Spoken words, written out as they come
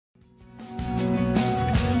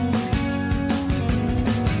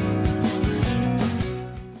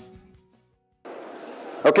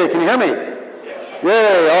Okay, can you hear me?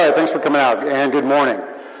 Yay, all right, thanks for coming out, and good morning.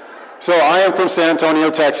 So I am from San Antonio,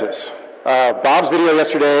 Texas. Bob's video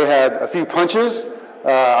yesterday had a few punches.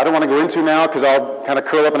 I don't want to go into now because I'll kind of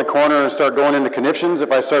curl up in a corner and start going into conniptions if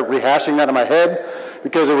I start rehashing that in my head,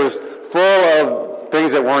 because it was full of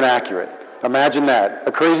things that weren't accurate. Imagine that,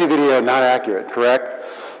 a crazy video not accurate, correct?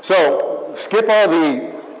 So skip all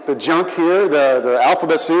the junk here, the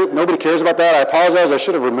alphabet soup. Nobody cares about that. I apologize, I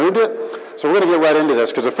should have removed it. So we're going to get right into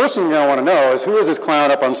this, because the first thing you're going to want to know is who is this clown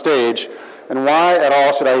up on stage, and why at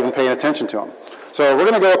all should I even pay attention to him? So we're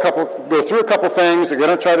going to go through a couple things. We're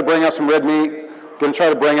going to try to bring out some red meat. Going to try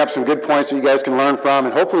to bring up some good points that you guys can learn from,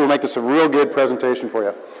 and hopefully we'll make this a real good presentation for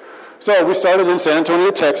you. So we started in San Antonio,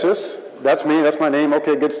 Texas. That's me, that's my name,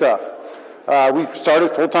 okay, good stuff. We started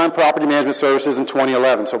full-time property management services in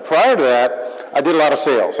 2011. So prior to that, I did a lot of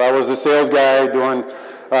sales. I was the sales guy going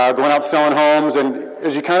out selling homes, and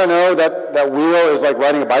as you kind of know, that wheel is like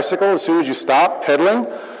riding a bicycle. As soon as you stop pedaling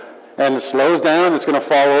and it slows down, it's going to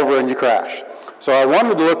fall over and you crash. So I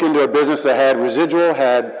wanted to look into a business that had residual,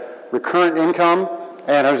 had recurrent income,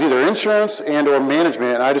 and I was either insurance and or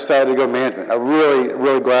management, and I decided to go management. I'm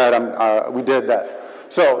really glad we did that.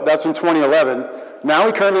 So that's in 2011. Now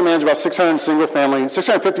we currently manage about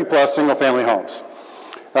 650 plus single family homes.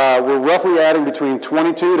 We're roughly adding between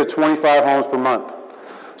 22 to 25 homes per month.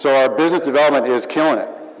 So our business development is killing it.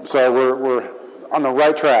 So we're on the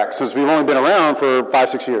right track since we've only been around for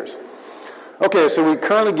 5-6 years. Okay, so we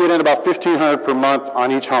currently get in about 1,500 per month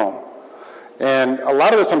on each home. And a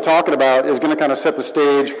lot of this I'm talking about is going to kind of set the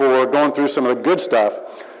stage for going through some of the good stuff.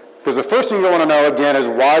 Because the first thing you want to know, again, is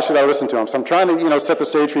why should I listen to them? So I'm trying to, set the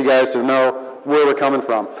stage for you guys to know where we're coming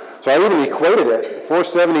from. So I even equated it,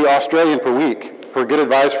 470 Australian per week, for good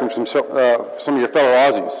advice from some of your fellow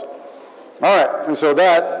Aussies. All right, and so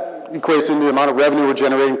that equates into the amount of revenue we're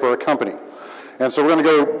generating for a company. And so we're going to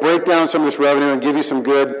go break down some of this revenue and give you some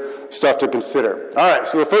good stuff to consider. All right,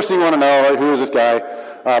 so the first thing you want to know, right, who is this guy?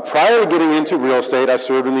 Prior to getting into real estate, I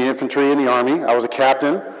served in the infantry in the Army. I was a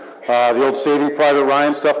captain, the old Saving Private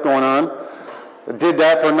Ryan stuff going on. I did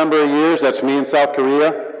that for a number of years. That's me in South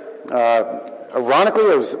Korea. Ironically,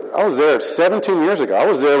 I was there 17 years ago. I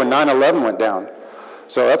was there when 9/11 went down.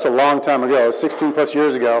 So that's a long time ago. It was 16 plus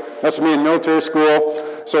years ago. That's me in military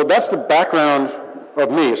school. So that's the background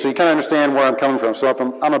of me, so you kind of understand where I'm coming from. So if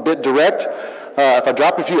I'm a bit direct, if I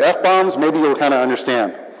drop a few F-bombs, maybe you'll kind of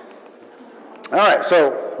understand. All right,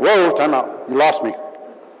 so, whoa, time out. You lost me.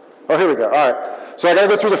 Oh, here we go. All right. So I got to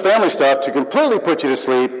go through the family stuff to completely put you to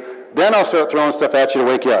sleep. Then I'll start throwing stuff at you to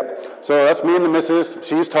wake you up. So that's me and the missus.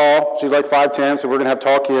 She's tall. She's like 5'10", so we're going to have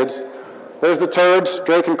tall kids. There's the turds,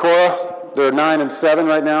 Drake and Cora. They're 9 and 7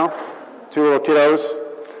 right now. 2 little kiddos.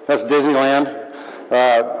 That's Disneyland.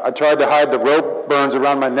 I tried to hide the rope burns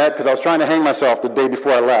around my neck because I was trying to hang myself the day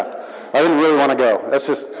before I left. I didn't really want to go.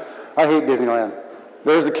 I hate Disneyland.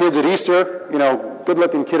 There's the kids at Easter,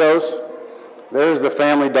 good-looking kiddos. There's the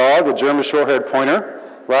family dog, the German short-haired pointer,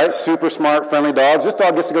 right? Super smart, friendly dogs. This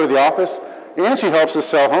dog gets to go to the office, and she helps us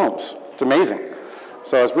sell homes. It's amazing.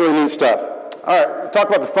 So it's really neat stuff. All right, talk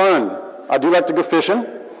about the fun. I do like to go fishing.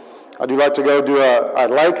 I do like to go I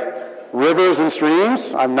like rivers and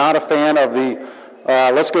streams. I'm not a fan of the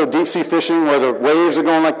let's go deep sea fishing where the waves are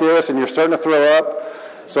going like this and you're starting to throw up.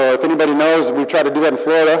 So if anybody knows, we've tried to do that in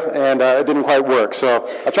Florida and it didn't quite work. So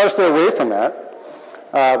I try to stay away from that.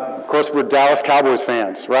 Of course, we're Dallas Cowboys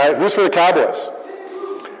fans, right? Who's for the Cowboys?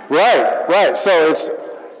 Right. So it's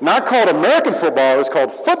not called American football, it's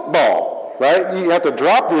called football, right? You have to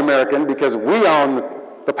drop the American because we own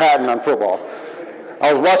the patent on football.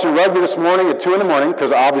 I was watching rugby this morning at 2 in the morning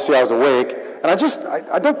because obviously I was awake, and I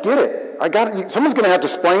don't get it. Someone's going to have to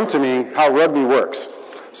explain to me how rugby works.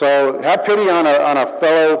 So have pity on a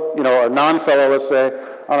fellow, a non-fellow, let's say,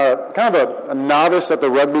 on a kind of a novice at the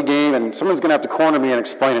rugby game, and someone's going to have to corner me and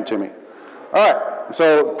explain it to me. All right,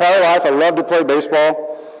 so prior life, I loved to play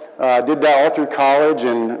baseball. Did that all through college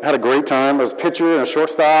and had a great time. I was a pitcher and a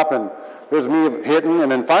shortstop, and there's me hitting.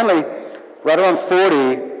 And then finally, right around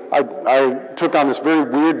 40, I took on this very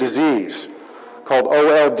weird disease called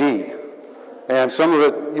OLD. And some of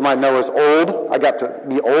it you might know is old. I got to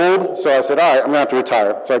be old, so I said, all right, I'm going to have to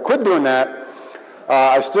retire. So I quit doing that.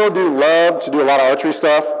 I still do love to do a lot of archery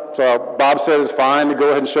stuff. So Bob said it's fine to go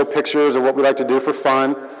ahead and show pictures of what we like to do for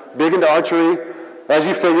fun. Big into archery. As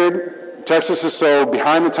you figured, Texas is so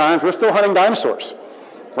behind the times. We're still hunting dinosaurs,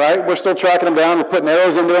 right? We're still tracking them down. We're putting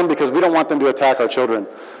arrows into them because we don't want them to attack our children.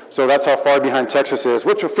 So that's how far behind Texas is,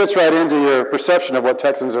 which fits right into your perception of what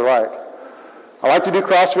Texans are like. I like to do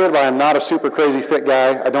CrossFit, but I'm not a super crazy fit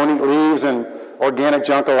guy. I don't eat leaves and organic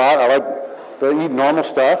junk a lot. I like to eat normal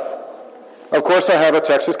stuff. Of course, I have a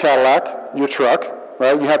Texas Cadillac, your truck,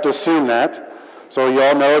 right? You have to assume that. So you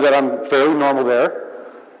all know that I'm fairly normal there.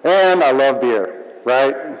 And I love beer,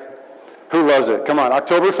 right? Who loves it? Come on,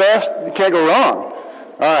 Oktoberfest, you can't go wrong.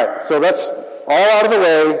 All right, so that's all out of the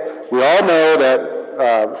way. We all know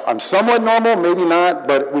that I'm somewhat normal, maybe not,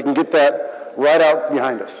 but we can get that right out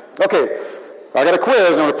behind us. Okay, I got a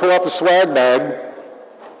quiz. I'm going to pull out the swag bag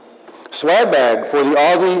for the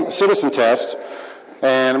Aussie Citizen Test,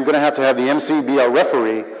 and I'm going to have the MC be our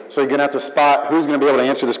referee, so you're going to have to spot who's going to be able to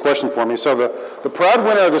answer this question for me. So the proud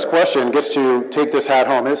winner of this question gets to take this hat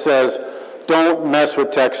home. It says, "Don't mess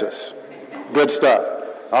with Texas." Good stuff.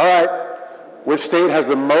 All right. Which state has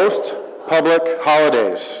the most public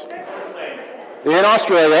holidays? In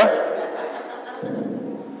Australia.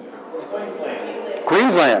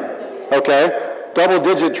 Queensland. Okay.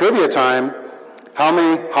 Double-digit trivia time. How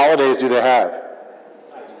many holidays do they have?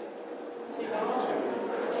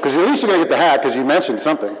 Because at least you're going to get the hat because you mentioned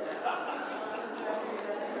something.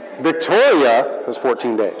 Victoria has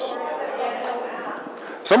 14 days.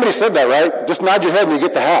 Somebody said that, right? Just nod your head and you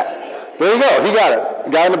get the hat. There you go. He got it.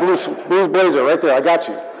 The guy in the blue blazer right there. I got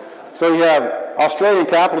you. So you have Australian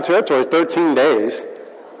Capital Territory, 13 days.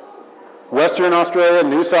 Western Australia,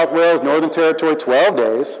 New South Wales, Northern Territory, 12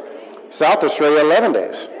 days. South Australia, 11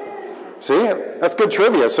 days. See? That's good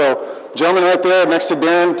trivia. So, gentleman right there next to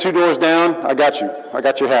Darren, 2 doors down, I got you. I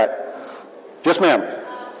got your hat. Yes, ma'am.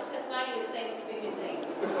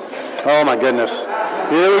 Oh, my goodness.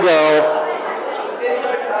 Here we go.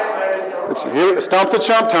 It's stomp the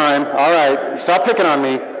chump time. All right. Stop picking on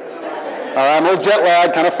me. All right, I'm a little jet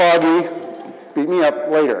lagged, kind of foggy. Beat me up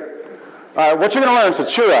later. All right, what you're going to learn, so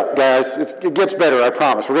cheer up, guys. It gets better, I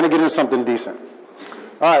promise. We're going to get into something decent.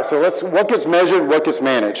 All right, so what gets measured, what gets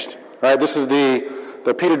managed? All right, this is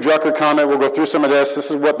the Peter Drucker comment. We'll go through some of this.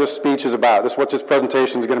 This is what this speech is about. This is what this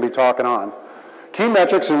presentation is going to be talking on. Key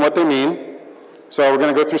metrics and what they mean. So we're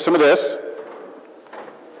going to go through some of this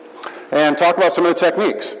and talk about some of the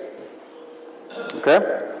techniques.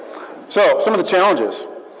 Okay? So, some of the challenges.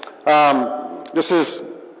 This is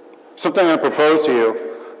something I'm going to propose to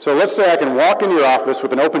you. So let's say I can walk into your office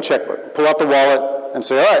with an open checkbook, pull out the wallet, and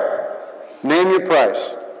say, all right, name your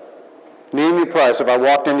price. Name your price if I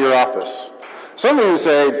walked into your office. Some of you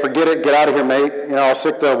say, forget it, get out of here, mate. You know, I'll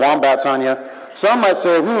stick the wombats on you. Some might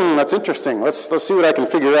say, that's interesting. Let's see what I can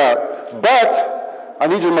figure out. But I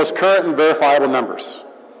need your most current and verifiable numbers.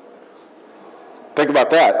 Think about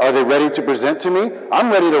that. Are they ready to present to me?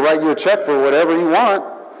 I'm ready to write you a check for whatever you want,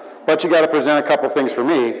 but you got to present a couple things for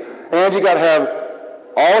me, and you got to have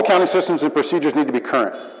all accounting systems and procedures need to be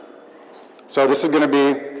current. So this is going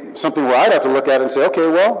to be something where I'd have to look at it and say, okay,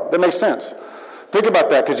 well, that makes sense. Think about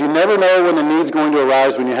that, because you never know when the need's going to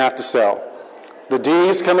arise when you have to sell. The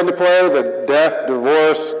D's come into play, the death,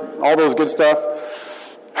 divorce, all those good stuff.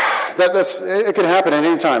 It can happen at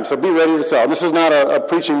any time, so be ready to sell. This is not a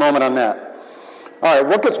preaching moment on that. All right,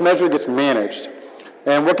 what gets measured gets managed.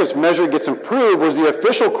 And what gets measured gets improved was the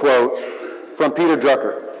official quote from Peter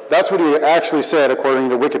Drucker. That's what he actually said, according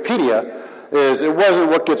to Wikipedia, is it wasn't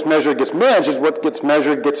what gets measured gets managed, it's what gets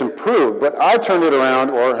measured gets improved. But I turned it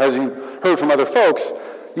around, or as you heard from other folks,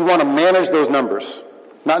 you want to manage those numbers.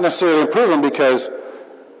 Not necessarily improve them, because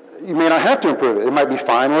you may not have to improve it. It might be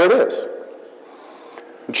fine where it is.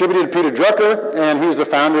 Attributed to Peter Drucker, and he's the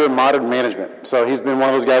founder of modern management. So he's been one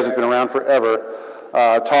of those guys that's been around forever,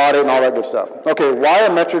 taught it and all that good stuff. Okay, why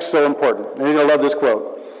are metrics so important? And you're going to love this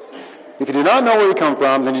quote. If you do not know where you come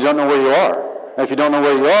from, then you don't know where you are. And if you don't know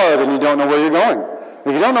where you are, then you don't know where you're going. And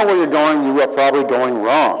if you don't know where you're going, you are probably going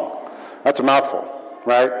wrong. That's a mouthful,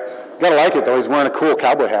 right? You got to like it, though. He's wearing a cool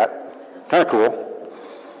cowboy hat. Kind of cool.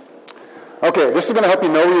 Okay, this is going to help you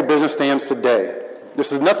know where your business stands today.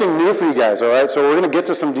 This is nothing new for you guys, all right? So we're going to get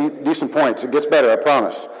to some decent points. It gets better, I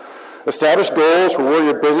promise. Establish goals for where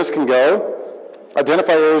your business can go.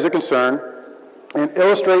 Identify areas of concern. And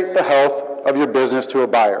illustrate the health of your business to a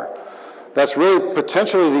buyer. That's really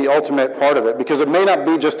potentially the ultimate part of it, because it may not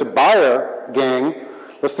be just a buyer gang.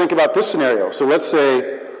 Let's think about this scenario. So let's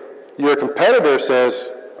say your competitor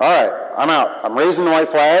says, all right, I'm out. I'm raising the white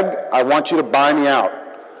flag. I want you to buy me out.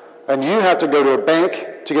 And you have to go to a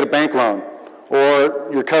bank to get a bank loan, or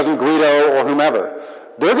your cousin Guido or whomever.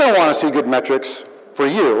 They're going to want to see good metrics for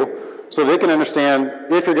you so they can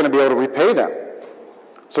understand if you're going to be able to repay them.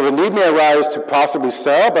 So the need may arise to possibly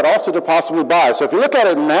sell, but also to possibly buy. So if you look at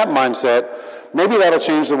it in that mindset, maybe that'll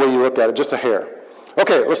change the way you look at it, just a hair.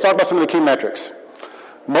 Okay, let's talk about some of the key metrics.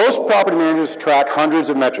 Most property managers track hundreds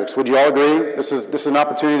of metrics. Would you all agree? This is an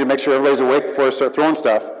opportunity to make sure everybody's awake before I start throwing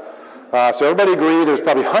stuff. So everybody agree there's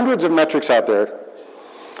probably hundreds of metrics out there.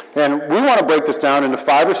 And we want to break this down into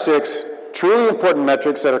 5 or 6 truly important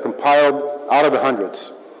metrics that are compiled out of the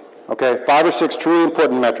hundreds. Okay, 5 or 6 truly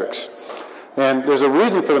important metrics. And there's a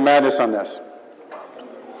reason for the madness on this.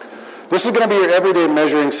 This is going to be your everyday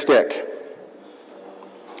measuring stick.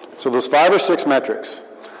 So those 5 or 6 metrics.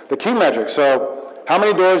 The key metrics, so how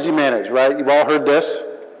many doors do you manage, right? You've all heard this.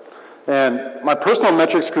 And my personal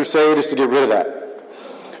metrics crusade is to get rid of that.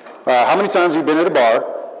 How many times have you been at a bar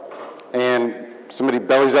and somebody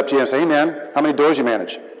bellies up to you and say, hey man, how many doors do you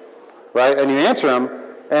manage? Right? And you answer them,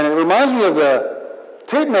 and it reminds me of the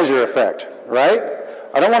tape measure effect, right?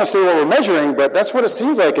 I don't want to say what we're measuring, but that's what it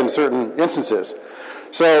seems like in certain instances.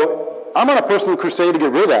 So I'm on a personal crusade to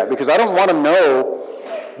get rid of that because I don't want to know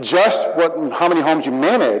just how many homes you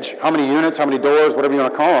manage, how many units, how many doors, whatever you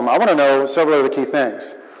want to call them. I want to know several other key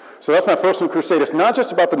things. So that's my personal crusade. It's not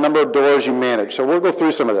just about the number of doors you manage. So we'll go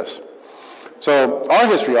through some of this. So our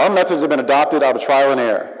history, our methods have been adopted out of trial and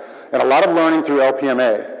error, and a lot of learning through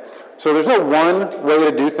LPMA. So there's no one way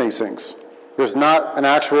to do these things. There's not an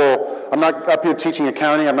actual, I'm not up here teaching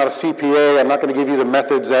accounting, I'm not a CPA, I'm not going to give you the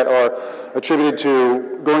methods that are attributed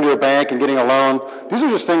to going to a bank and getting a loan. These are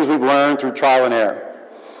just things we've learned through trial and error.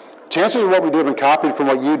 Chances of what we do have been copied from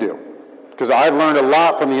what you do, because I've learned a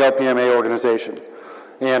lot from the LPMA organization.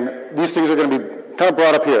 And these things are going to be kind of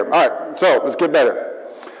brought up here. All right, so let's get better.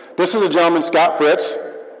 This is a gentleman, Scott Fritz,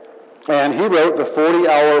 and he wrote the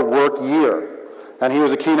 40-hour work year. And he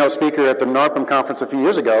was a keynote speaker at the NARPM conference a few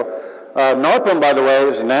years ago. NARPM, by the way,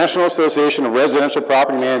 is the National Association of Residential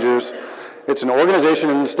Property Managers. It's an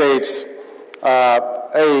organization in the States,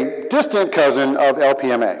 a distant cousin of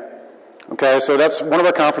LPMA. Okay, so that's one of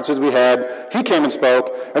our conferences we had. He came and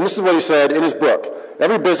spoke, and this is what he said in his book.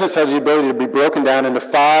 Every business has the ability to be broken down into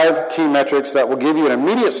 5 key metrics that will give you an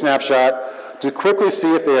immediate snapshot to quickly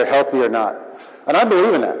see if they are healthy or not. And I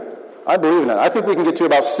believe in that. I believe in that. I think we can get to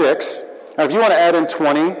about 6. Now, if you want to add in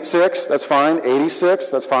 26, that's fine. 86,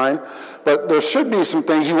 that's fine. But there should be some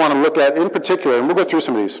things you want to look at in particular, and we'll go through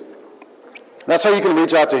some of these. That's how you can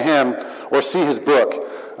reach out to him or see his book,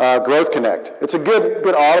 Growth Connect. It's a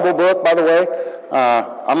good audible book, by the way.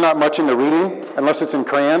 I'm not much into reading unless it's in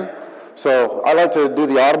crayon. So I like to do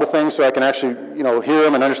the audible thing so I can actually, hear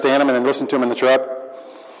them and understand them and then listen to them in the truck.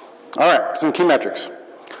 All right, some key metrics.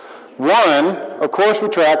 1, of course, we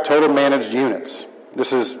track total managed units.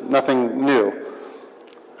 This is nothing new.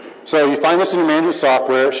 So you find this in your management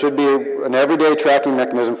software. It should be an everyday tracking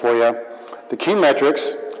mechanism for you. The key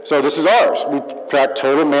metrics, so this is ours. We track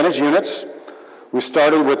total managed units. We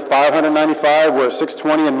started with 595. We're at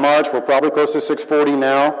 620 in March. We're probably close to 640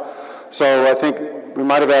 now. So I think we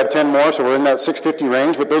might have had 10 more, so we're in that 650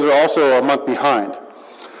 range, but those are also a month behind.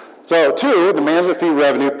 So 2, the management fee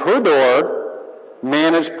revenue per door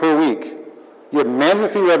managed per week. You have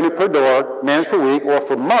management fee revenue per door, managed per week, or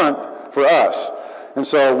per month for us. And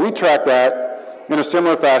so we track that in a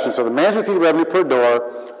similar fashion. So the management fee revenue per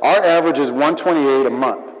door, our average is $128 a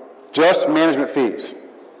month, just management fees.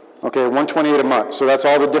 Okay, $128 a month. So that's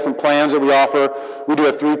all the different plans that we offer. We do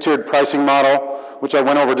a 3-tiered pricing model, which I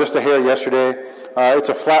went over just a hair yesterday. It's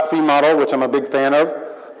a flat fee model, which I'm a big fan of.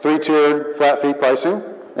 3-tiered flat fee pricing.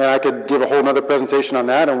 And I could give a whole other presentation on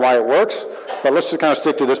that and why it works. But let's just kind of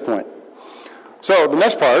stick to this point. So the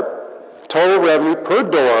next part, total revenue per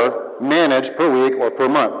door managed per week or per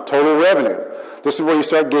month. Total revenue. This is where you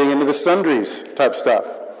start getting into the sundries type stuff.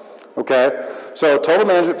 Okay? So total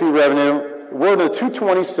management fee revenue, we're in the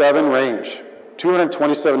 $227 range,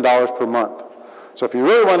 $227 per month. So if you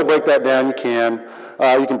really want to break that down, you can.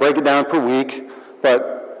 You can break it down per week.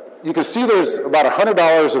 But you can see there's about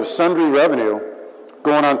 $100 of sundry revenue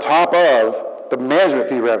going on top of the management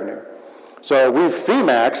fee revenue. So we've fee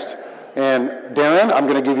maxed. And Darren, I'm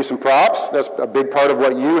going to give you some props. That's a big part of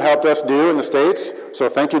what you helped us do in the States. So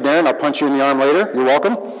thank you, Darren. I'll punch you in the arm later. You're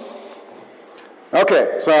welcome.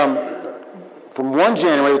 Okay, so from 1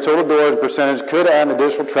 January, the total doors percentage could add an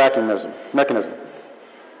additional tracking mechanism.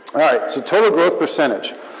 All right, so total growth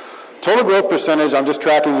percentage. Total growth percentage, I'm just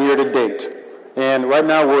tracking year to date. And right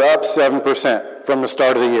now we're up 7% from the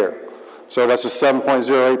start of the year. So that's a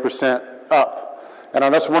 7.08% up.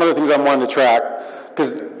 And that's one of the things I'm wanting to track,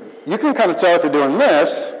 because you can kind of tell if you're doing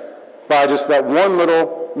this by just that one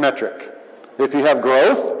little metric. If you have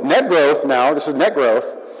growth, net growth now, this is net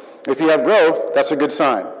growth. If you have growth, that's a good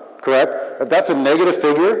sign, correct? If that's a negative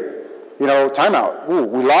figure, timeout. Ooh,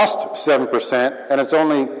 we lost 7% and it's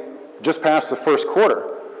only just past the first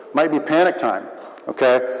quarter. Might be panic time,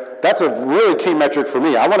 okay? That's a really key metric for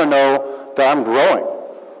me. I want to know that I'm growing.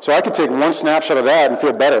 So I could take one snapshot of that and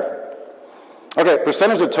feel better. Okay,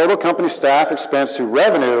 percentage of total company staff expense to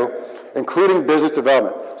revenue, including business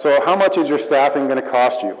development. So how much is your staffing going to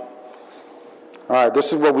cost you? All right,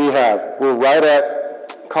 this is what we have. We're right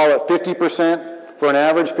at, call it 50% for an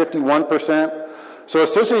average, 51%. So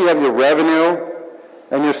essentially you have your revenue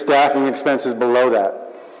and your staffing expenses below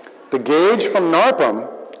that. The gauge from NARPM,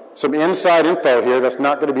 some inside info here that's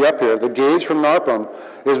not going to be up here, the gauge from NARPM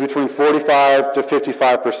is between 45 to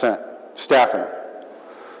 55% staffing.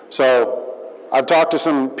 So I've talked to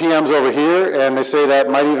some PMs over here, and they say that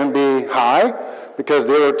might even be high because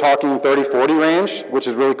they were talking 30-40 range, which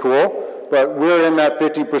is really cool. But we're in that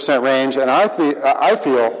 50% range, and I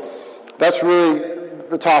feel that's really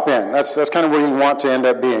the top end. That's kind of where you want to end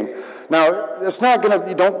up being. Now, it's not going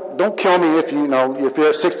to, don't kill me if you're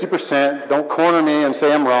at 60%. Don't corner me and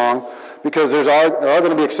say I'm wrong, because there are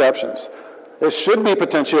going to be exceptions. It should be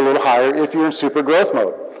potentially a little higher if you're in super growth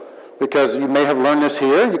mode, because you may have learned this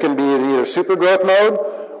here. You can be in either super growth mode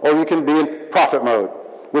or you can be in profit mode.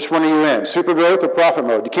 Which one are you in, super growth or profit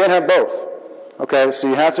mode? You can't have both. Okay, so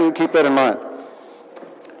you have to keep that in mind.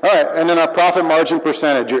 All right, and then our profit margin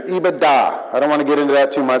percentage, your EBITDA. I don't want to get into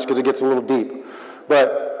that too much because it gets a little deep.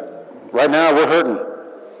 But right now we're hurting.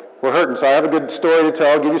 We're hurting. So I have a good story to tell.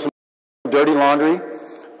 I'll give you some dirty laundry.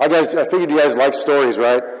 I figured you guys like stories,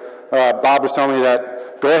 right? Bob was telling me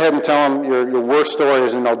that. Go ahead and tell them your worst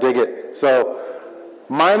stories and they'll dig it. So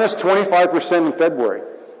minus 25% in February.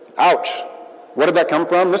 Ouch. What did that come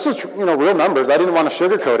from? This is real numbers. I didn't want to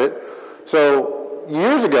sugarcoat it. So 3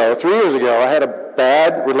 years ago, I had a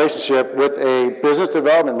bad relationship with a business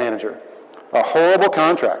development manager. A horrible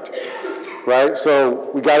contract, right?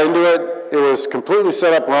 So we got into it. It was completely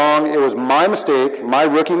set up wrong. It was my mistake, my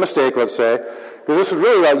rookie mistake, let's say, because this was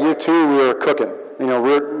really about year 2 we were cooking. We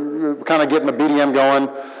were kind of getting the BDM going.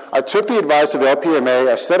 I took the advice of LPMA.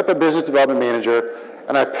 I set up a business development manager,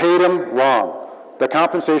 and I paid him wrong. The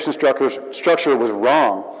compensation structure was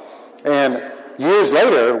wrong. And years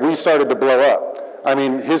later, we started to blow up. I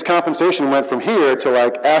mean, his compensation went from here to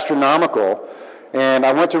like astronomical, and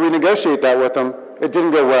I went to renegotiate that with him. It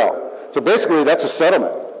didn't go well. So basically, that's a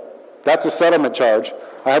settlement. That's a settlement charge.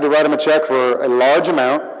 I had to write him a check for a large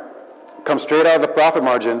amount, come straight out of the profit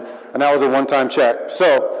margin, and that was a one-time check.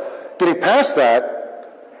 So getting past that,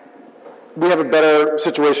 we have a better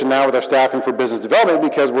situation now with our staffing for business development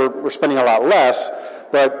because we're spending a lot less.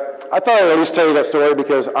 But I thought I'd at least tell you that story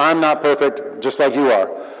because I'm not perfect, just like you are.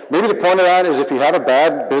 Maybe the point of that is if you have a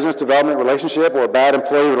bad business development relationship or a bad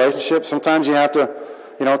employee relationship, sometimes you have to,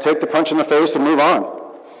 take the punch in the face and move on.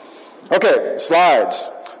 Okay, slides.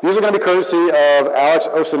 These are going to be courtesy of Alex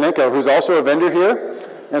Osenenko, who's also a vendor here.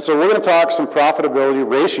 And so we're going to talk some profitability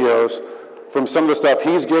ratios from some of the stuff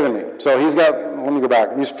he's given me. So he's got, let me go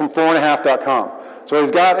back, he's from 4.5.com. So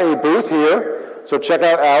he's got a booth here, so check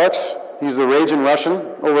out Alex. He's the Raging Russian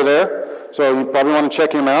over there. So you probably want to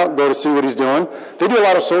check him out, go to see what he's doing. They do a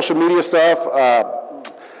lot of social media stuff.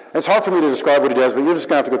 It's hard for me to describe what he does, but you're just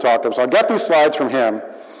going to have to go talk to him. So I got these slides from him.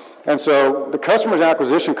 And so the customer's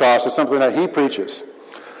acquisition cost is something that he preaches.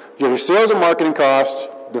 You have your sales and marketing cost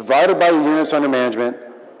divided by your units under management.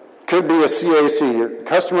 Could be a CAC, your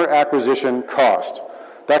customer acquisition cost.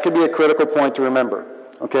 That could be a critical point to remember,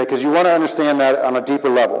 okay, because you want to understand that on a deeper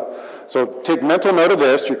level. So take mental note of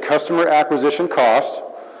this, your customer acquisition cost,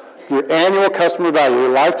 your annual customer value, your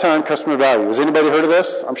lifetime customer value. Has anybody heard of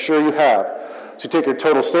this? I'm sure you have. So you take your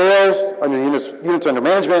total sales on your units under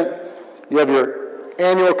management, you have your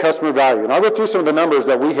annual customer value. And I'll go through some of the numbers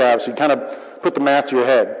that we have so you kind of put the math to your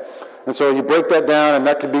head. And so you break that down, and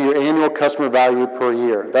that could be your annual customer value per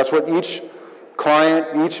year. That's what each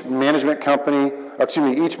client, each management company,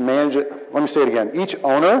 each manager, let me say it again, each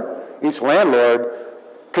owner, each landlord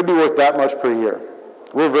could be worth that much per year.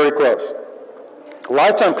 We're very close.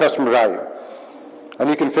 Lifetime customer value. And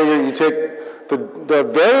you can figure, you take the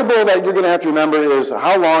variable that you're going to have to remember is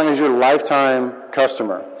how long is your lifetime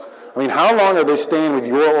customer? I mean, how long are they staying with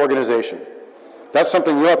your organization? That's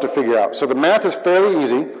something you have to figure out. So the math is fairly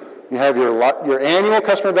easy. You have your annual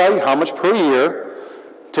customer value, how much per year.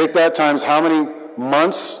 Take that times how many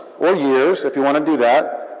months or years, if you want to do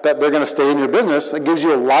that they're going to stay in your business. That gives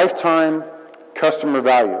you a lifetime customer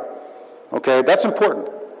value. Okay, that's important.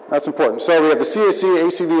 That's important. So we have the CAC,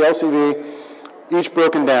 ACV, LCV, each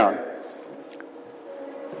broken down.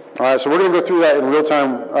 All right, so we're going to go through that in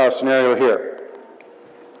real-time scenario here.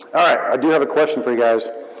 All right, I do have a question for you guys.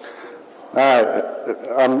 All right,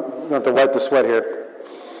 I'm going to have to wipe the sweat here.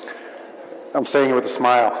 I'm saying it with a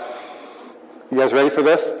smile. You guys ready for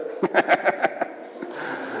this?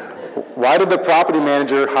 Why did the property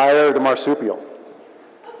manager hire the marsupial?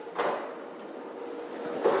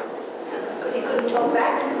 Because he couldn't talk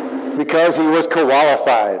back? Because he was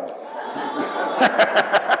qualified.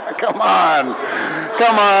 Come on.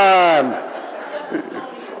 Come on.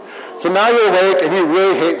 So now you're awake and you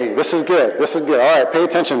really hate me. This is good. This is good. All right, pay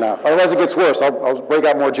attention now. Otherwise it gets worse. I'll break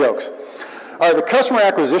out more jokes. All right, the customer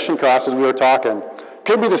acquisition cost, as we were talking,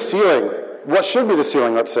 could be the ceiling. What should be the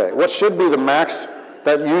ceiling, let's say? What should be the max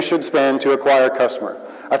that you should spend to acquire a customer?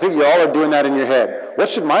 I think you all are doing that in your head. What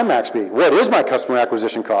should my max be? What is my customer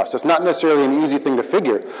acquisition cost? It's not necessarily an easy thing to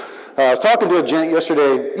figure. I was talking to a gent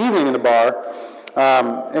yesterday evening in the bar,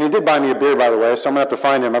 and he did buy me a beer, by the way, so I'm going to have to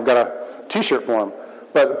find him. I've got a T-shirt for him.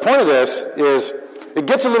 But the point of this is it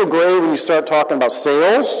gets a little gray when you start talking about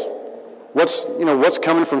sales, what's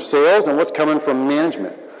coming from sales and what's coming from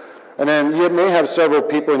management. And then you may have several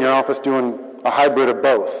people in your office doing a hybrid of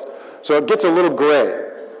both. So it gets a little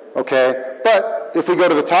gray, okay? But if we go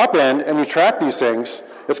to the top end and you track these things,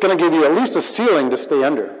 it's going to give you at least a ceiling to stay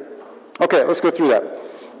under. Okay, let's go through that.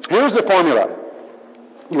 Here's the formula.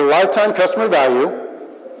 Your lifetime customer value,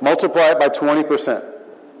 multiply it by 20%.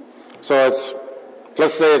 So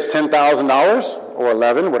let's say it's $10,000 or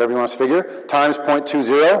 11, whatever you want to figure, times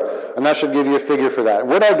 0.20, and that should give you a figure for that. And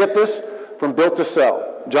where did I get this? From Built to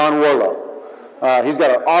Sell, John Warlow. He's got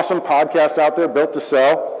an awesome podcast out there, Built to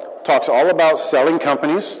Sell, talks all about selling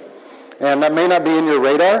companies, and that may not be in your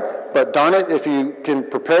radar, but darn it, if you can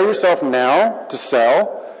prepare yourself now to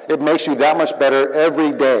sell, it makes you that much better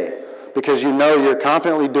every day because you know you're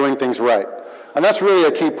confidently doing things right. And that's really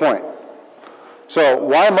a key point. So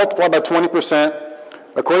why multiply by 20%?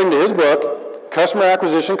 According to his book, customer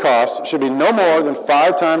acquisition costs should be no more than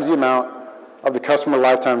 5 times the amount of the customer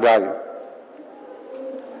lifetime value.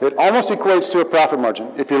 It almost equates to a profit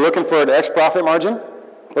margin. If you're looking for an X profit margin,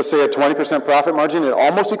 let's say a 20% profit margin, it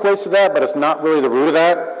almost equates to that, but it's not really the root of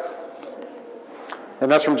that.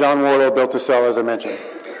 And that's from John Warlow, Built to Sell, as I mentioned.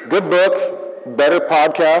 Good book, better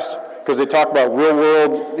podcast, because they talk about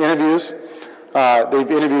real-world interviews. They've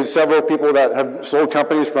interviewed several people that have sold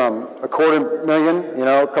companies from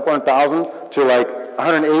 $250,000, a couple $100,000, to like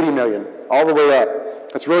 $180 million, all the way up.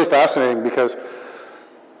 It's really fascinating because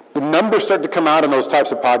the numbers start to come out in those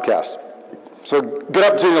types of podcasts. So good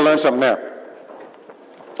opportunity to learn something there.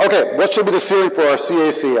 Okay, what should be the ceiling for our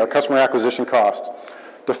CAC, our customer acquisition cost?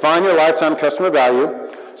 Define your lifetime customer value.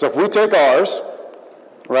 So if we take ours,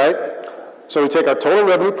 right? So we take our total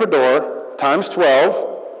revenue per door times 12.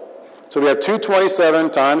 So we have 227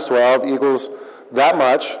 times 12 equals that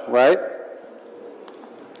much, right?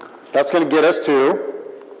 That's going to get us to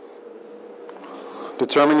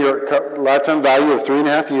determine your lifetime value of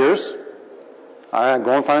 3.5 years. I'm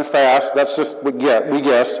going fine fast. That's just what we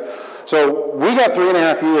guessed. So we got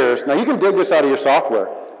 3.5 years. Now you can dig this out of your software,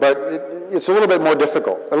 but it's a little bit more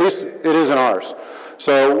difficult. At least it is in ours.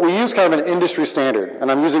 So we use kind of an industry standard,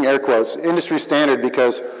 and I'm using air quotes, industry standard,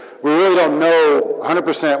 because we really don't know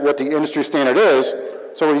 100% what the industry standard is,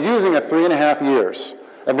 so we're using a 3.5 years.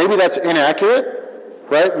 And maybe that's inaccurate,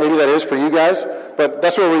 right? Maybe that is for you guys, but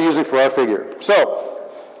that's what we're using for our figure. So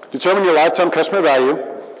determine your lifetime customer value,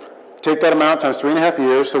 take that amount times 3.5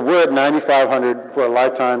 years, so we're at $9,500 for a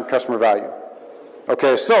lifetime customer value.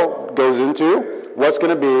 Okay, so goes into what's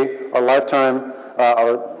going to be our lifetime,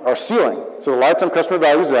 our ceiling. So the lifetime customer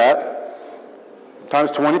value is that,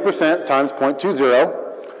 times 20% times 0.20,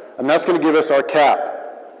 and that's going to give us our cap.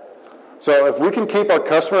 So if we can keep our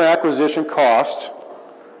customer acquisition cost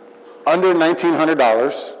under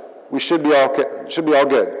 $1,900, we should be all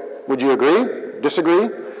good. Would you agree? Disagree?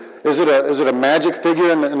 Is it a magic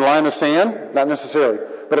figure in line in the sand? Not necessarily.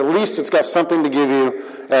 But at least it's got something to give you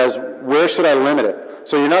as where should I limit it?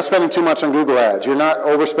 So you're not spending too much on Google Ads. You're not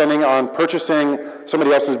overspending on purchasing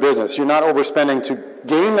somebody else's business. You're not overspending to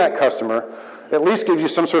gain that customer. At least gives you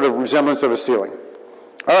some sort of resemblance of a ceiling.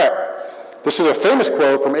 All right. This is a famous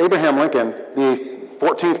quote from Abraham Lincoln, the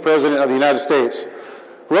 14th president of the United States.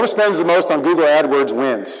 Whoever spends the most on Google AdWords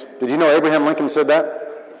wins. Did you know Abraham Lincoln said that?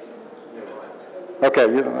 Okay,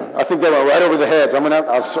 I think they went right over the heads.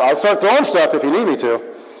 I'll start throwing stuff if you need me to.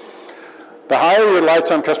 The higher your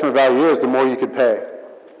lifetime customer value is, the more you could pay.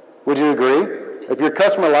 Would you agree? If your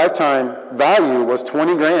customer lifetime value was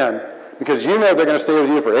 20 grand, because you know they're going to stay with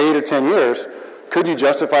you for 8 or 10 years, could you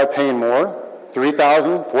justify paying more,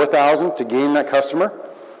 $3,000, $4,000 to gain that customer?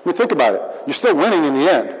 I mean, think about it. You're still winning in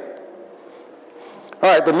the end.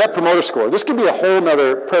 All right, the Net Promoter Score. This could be a whole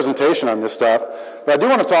other presentation on this stuff, but I do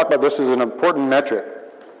want to talk about this as an important metric.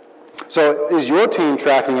 So is your team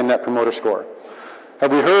tracking a Net Promoter Score?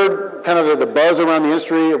 Have we heard kind of the buzz around the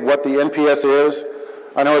industry of what the NPS is?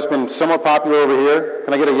 I know it's been somewhat popular over here.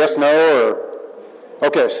 Can I get a yes, no, or?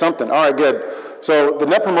 Okay, something. All right, good. So the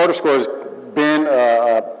Net Promoter Score has been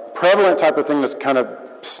a prevalent type of thing that's kind of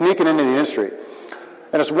sneaking into the industry.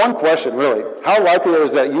 And it's one question, really. How likely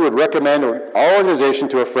is that you would recommend our organization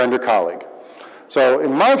to a friend or colleague? So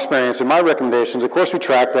in my experience, in my recommendations, of course we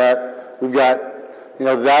track that. We've got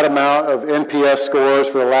that amount of NPS scores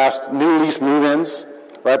for the last new lease move-ins,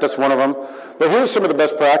 right? That's one of them. But here's some of the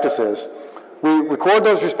best practices. We record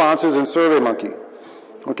those responses in SurveyMonkey.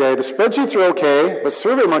 Okay, the spreadsheets are okay, but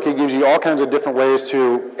SurveyMonkey gives you all kinds of different ways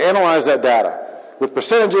to analyze that data with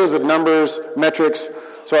percentages, with numbers, metrics.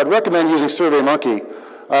 So I'd recommend using SurveyMonkey.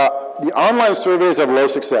 The online surveys have low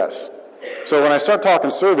success. So when I start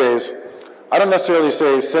talking surveys, I don't necessarily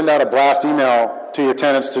say send out a blast email to your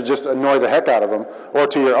tenants to just annoy the heck out of them, or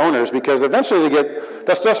to your owners, because eventually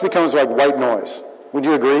that stuff becomes like white noise. Would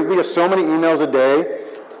you agree? We get so many emails a day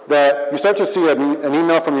that you start to see an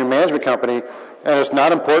email from your management company and it's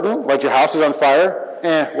not important, like your house is on fire,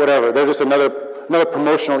 whatever. They're just another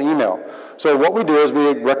promotional email. So what we do is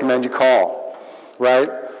we recommend you call, right?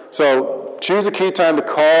 So choose a key time to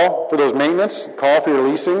call for those maintenance, call for your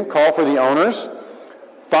leasing, call for the owners.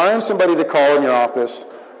 Find somebody to call in your office.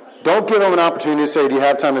 Don't give them an opportunity to say, do you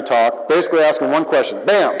have time to talk? Basically ask them one question.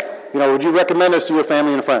 Bam! Would you recommend us to your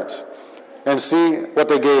family and friends? And see what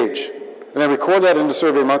they gauge. And then record that into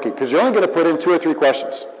SurveyMonkey, because you're only going to put in 2 or 3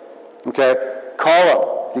 questions. Okay?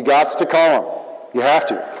 Call them. You got to call them. You have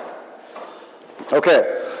to.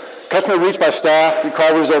 Okay. Customer reached by staff, you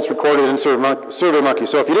call results recorded in SurveyMonkey.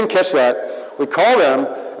 So if you didn't catch that, we call them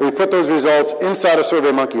and we put those results inside of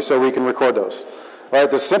SurveyMonkey so we can record those. Right?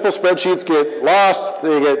 The simple spreadsheets get lost,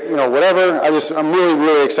 they get, whatever. I'm really,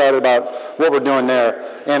 really excited about what we're doing there.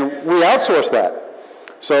 And we outsource that.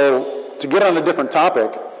 So to get on a different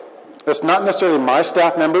topic, it's not necessarily my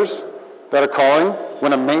staff members that are calling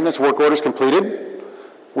when a maintenance work order is completed.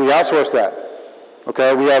 We outsource that.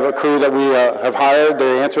 Okay, we have a crew that we have hired.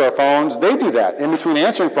 They answer our phones. They do that. In between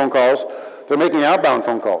answering phone calls, they're making outbound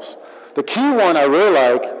phone calls. The key one I really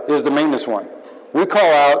like is the maintenance one. We call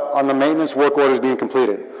out on the maintenance work orders being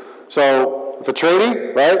completed. So if a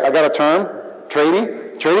tradie, right, I got a term,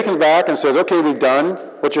 tradie comes back and says, okay, we've done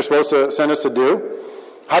what you're supposed to send us to do.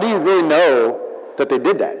 How do you really know that they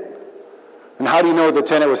did that? And how do you know the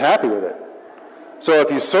tenant was happy with it? So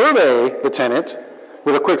if you survey the tenant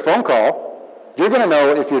with a quick phone call, you're going to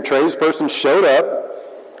know if your tradesperson showed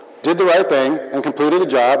up, did the right thing, and completed the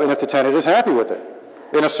job, and if the tenant is happy with it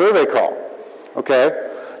in a survey call. Okay?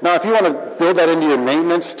 Now, if you want to build that into your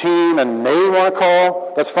maintenance team and they want to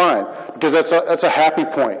call, that's fine, because that's a happy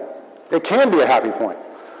point. It can be a happy point.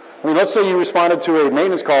 I mean, let's say you responded to a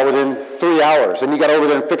maintenance call within 3 hours, and you got over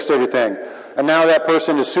there and fixed everything, and now that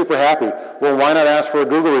person is super happy. Well, why not ask for a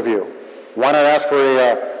Google review? Why not ask for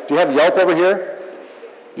a, do you have Yelp over here?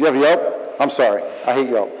 Do you have Yelp? I'm sorry, I hate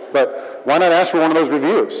Yelp. But why not ask for one of those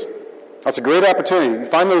reviews? That's a great opportunity. You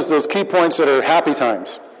find those key points that are happy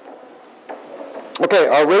times. Okay,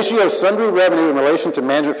 our ratio of sundry revenue in relation to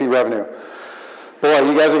management fee revenue. Boy,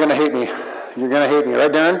 you guys are going to hate me. You're going to hate me,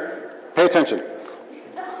 right, Darren? Pay attention.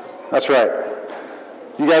 That's right.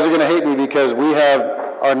 You guys are going to hate me because we have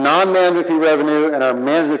our non-management fee revenue and our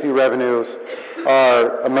management fee revenues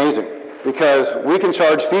are amazing because we can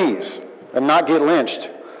charge fees and not get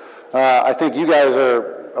lynched. I think you guys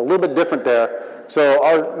are a little bit different there. So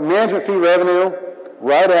our management fee revenue,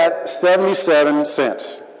 right at 77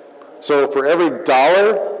 cents. So for every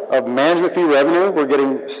dollar of management fee revenue, we're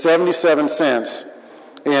getting 77 cents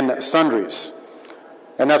in sundries.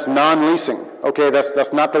 And that's non-leasing. Okay,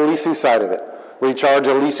 that's not the leasing side of it, where you charge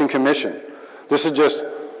a leasing commission. This is just,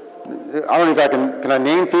 I don't know if I can I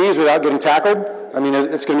name fees without getting tackled? I mean,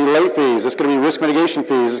 it's going to be late fees, it's going to be risk mitigation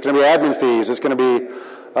fees, it's going to be admin fees, it's going to be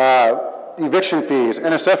eviction fees,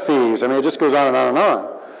 NSF fees. I mean, it just goes on and on and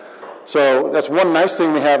on. So that's one nice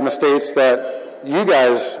thing we have in the States that you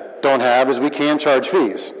guys don't have is we can charge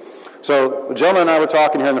fees. So the gentleman and I were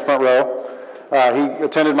talking here in the front row. He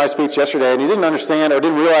attended my speech yesterday, and he didn't understand or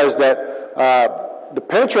didn't realize that the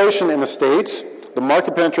penetration in the States, the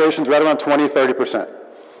market penetration is right around 20, 30%.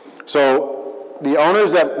 So the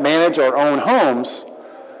owners that manage or own homes,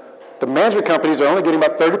 the management companies are only getting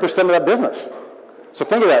about 30% of that business. So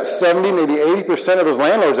think of that, 70, maybe 80% of those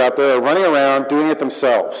landlords out there are running around doing it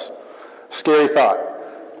themselves. Scary thought.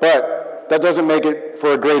 But that doesn't make it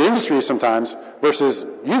for a great industry sometimes versus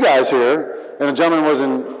you guys here, and a gentleman was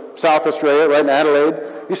in South Australia, right in Adelaide.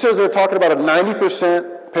 He says they're talking about a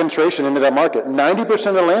 90% penetration into that market. 90%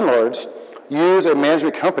 of the landlords use a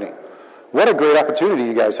management company. What a great opportunity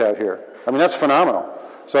you guys have here. I mean, that's phenomenal.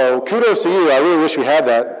 So kudos to you. I really wish we had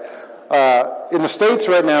that. In the States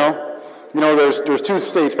right now, you know, there's 2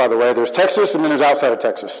 states, by the way. There's Texas and then there's outside of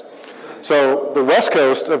Texas. So the west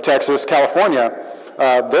coast of Texas, California,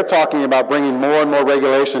 they're talking about bringing more and more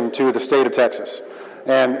regulation to the state of Texas.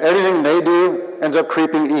 And everything they do ends up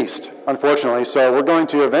creeping east, unfortunately. So we're going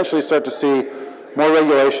to eventually start to see More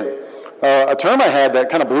regulation. A term I had that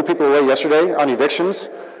kind of blew people away yesterday on evictions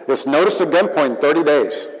is notice of gunpoint in 30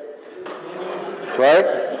 days.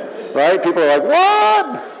 Right? Right? People are like,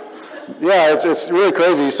 what? Yeah, it's really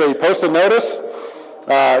crazy. So you post a notice,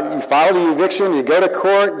 you file the eviction, you go to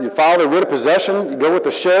court, you file the writ of possession, you go with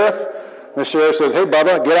the sheriff, and the sheriff says, hey,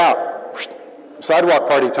 Bubba, get out. Sidewalk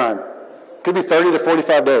party time. Could be 30 to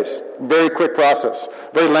 45 days. Very quick process.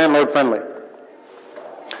 Very landlord friendly.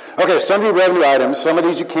 Okay, sundry revenue items. Some of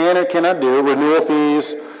these you can or cannot do. Renewal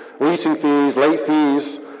fees, leasing fees, late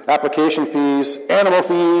fees, application fees, animal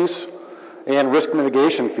fees, and risk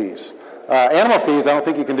mitigation fees. Animal fees, I don't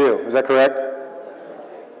think you can do. Is that correct?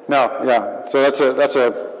 No, yeah. So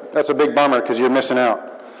that's a big bummer because you're missing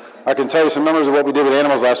out. I can tell you some numbers of what we did with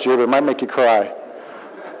animals last year, but it might make you cry.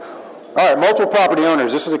 All right, multiple property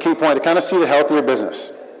owners. This is a key point to kind of see the healthier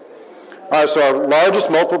business. All right, so our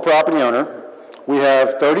largest multiple property owner, we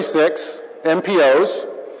have 36 MPOs.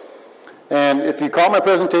 And if you caught my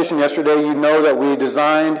presentation yesterday, you know that we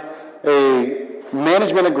designed a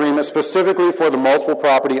management agreement specifically for the multiple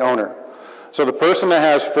property owner. So the person that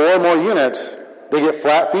has 4 or more units, they get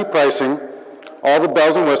flat fee pricing, all the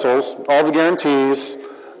bells and whistles, all the guarantees,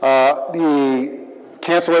 the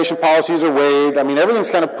cancellation policies are waived. I mean, everything's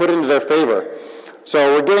kind of put into their favor.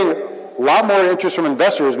 So we're getting a lot more interest from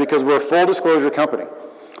investors because we're a full disclosure company.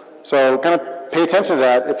 So kind of pay attention to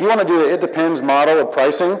that. If you want to do an it depends model of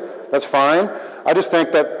pricing, that's fine. I just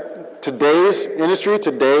think that today's industry,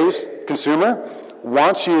 today's consumer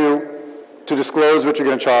wants you to disclose what you're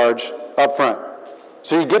going to charge up front.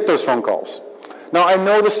 So you get those phone calls. Now, I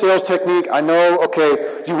know the sales technique. I know,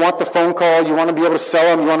 okay, you want the phone call. You want to be able to sell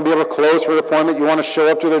them. You want to be able to close for the appointment. You want to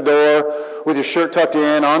show up to their door with your shirt tucked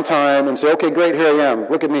in on time and say, okay, great, here I am.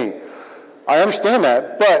 Look at me. I understand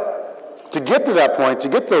that, but to get to that point, to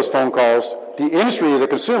get those phone calls, the industry, the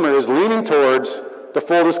consumer, is leaning towards the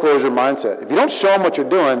full disclosure mindset. If you don't show them what you're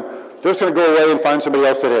doing, they're just going to go away and find somebody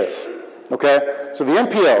else that is. Okay? So the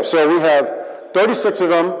MPO, so we have 36 of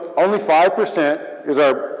them, only 5% is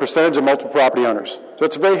our percentage of multiple property owners. So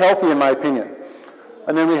it's very healthy in my opinion.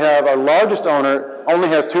 And then we have our largest owner only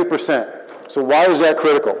has 2%. So why is that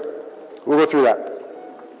critical? We'll go through that.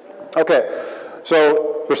 Okay,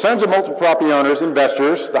 so percentage of multiple property owners,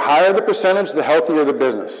 investors, the higher the percentage, the healthier the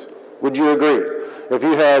business. Would you agree? If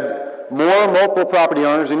you had more multiple property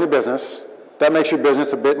owners in your business, that makes your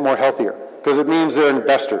business a bit more healthier because it means they're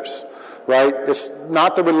investors, right? It's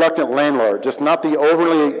not the reluctant landlord, just not the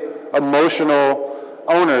overly emotional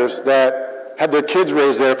owners that had their kids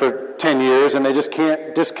raised there for 10 years and they just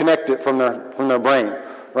can't disconnect it from their brain,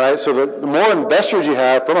 right? So the more investors you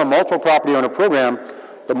have from a multiple property owner program,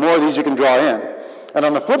 the more of these you can draw in. And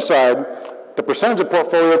on the flip side, the percentage of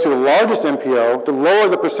portfolio to the largest MPO, the lower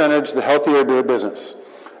the percentage, the healthier the business.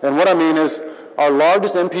 And what I mean is our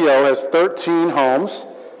largest MPO has 13 homes,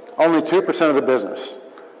 only 2% of the business.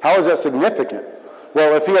 How is that significant?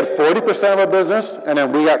 Well, if he had 40% of our business and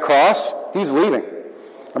then we got cross, he's leaving.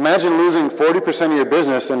 Imagine losing 40% of your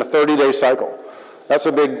business in a 30-day cycle. That's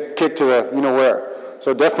a big kick to the you-know-where.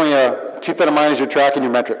 So definitely keep that in mind as you're tracking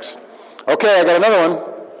your metrics. Okay, I got another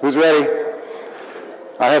one. Who's ready?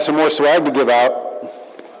 I have some more swag to give out.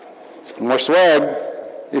 More swag,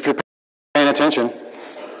 if you're paying attention.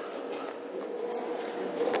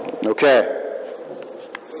 Okay.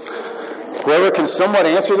 Whoever can somewhat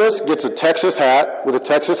answer this gets a Texas hat with a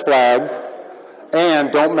Texas flag,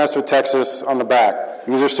 and don't mess with Texas on the back.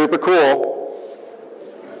 These are super cool.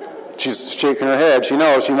 She's shaking her head. She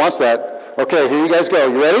knows. She wants that. Okay, here you guys go.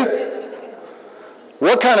 You ready?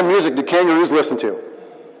 What kind of music do kangaroos listen to?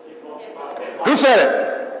 Who said it?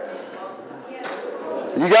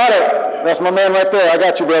 You got it. That's my man right there. I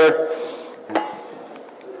got you, brother.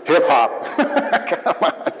 Hip-hop. Come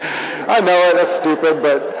on. I know it. That's stupid,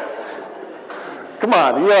 but come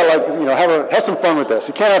on. You gotta have some fun with this.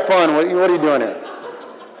 You can't have fun. What are you doing here?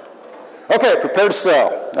 Okay, prepare to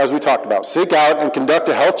sell, as we talked about. Seek out and conduct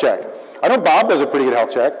a health check. I know Bob does a pretty good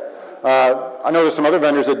health check. I know there's some other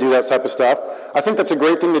vendors that do that type of stuff. I think that's a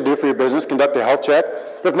great thing to do for your business, conduct a health check.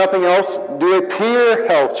 If nothing else, do a peer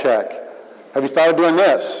health check. Have you thought of doing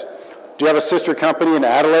this? Do you have a sister company in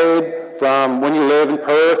Adelaide from when you live in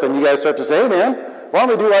Perth and you guys start to say, hey man, why don't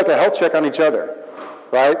we do like a health check on each other,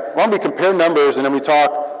 right? Why don't we compare numbers and then we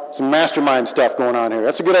talk some mastermind stuff going on here?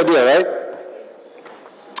 That's a good idea, right?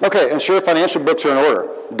 Okay, ensure financial books are in order.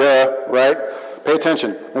 Duh, right? Pay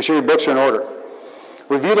attention. Make sure your books are in order.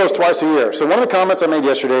 Review those twice a year. So one of the comments I made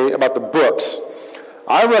yesterday about the books,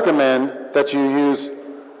 I recommend that you use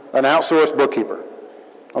an outsourced bookkeeper.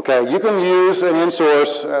 Okay, you can use an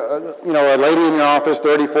in-source, a lady in your office,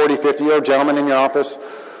 30, 40, 50-year-old gentleman in your office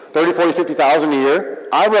 30, 40, 50,000 a year,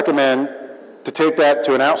 I recommend to take that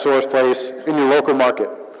to an outsourced place in your local market.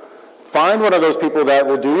 Find one of those people that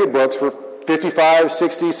will do your books for 55,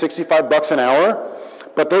 60, 65 bucks an hour,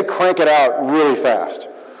 but they crank it out really fast.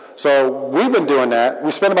 So we've been doing that.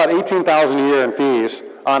 We spend about $18,000 a year in fees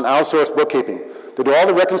on outsourced bookkeeping. They do all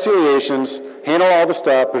the reconciliations, handle all the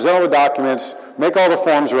stuff, present all the documents, make all the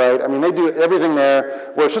forms right. I mean, they do everything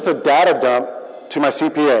there where it's just a data dump to my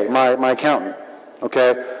CPA, my accountant,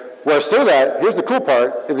 okay? Where I say that, here's the cool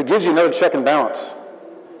part, is it gives you another check and balance.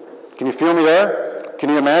 Can you feel me there? Can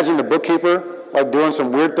you imagine the bookkeeper like doing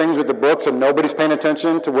some weird things with the books and nobody's paying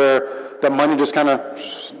attention to where the money just kind of,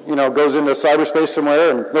 goes into cyberspace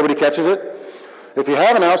somewhere and nobody catches it? If you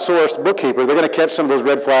have an outsourced bookkeeper, they're going to catch some of those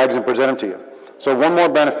red flags and present them to you. So one more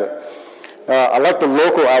benefit. I like the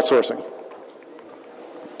local outsourcing.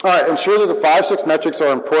 All right, ensure that the 5-6 metrics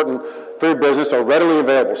are important for your business are readily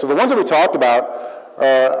available. So the ones that we talked about,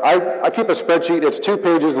 I keep a spreadsheet. It's 2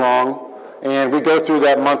 pages long, and we go through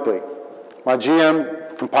that monthly. My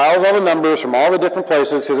GM compiles all the numbers from all the different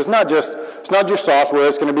places because it's not your software.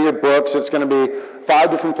 It's going to be your books. It's going to be 5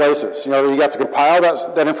 different places. You have to compile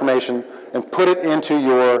that information and put it into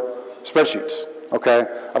your spreadsheets. Okay,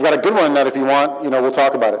 I've got a good one that if you want, we'll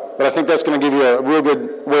talk about it. But I think that's going to give you a real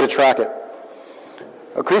good way to track it.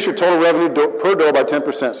 Increase your total revenue per door by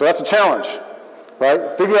 10%. So that's a challenge,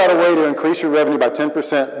 right? Figure out a way to increase your revenue by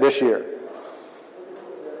 10% this year.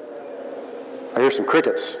 I hear some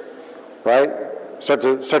crickets, right? Start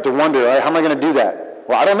to wonder, right, how am I going to do that?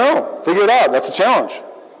 Well, I don't know. Figure it out. That's a challenge.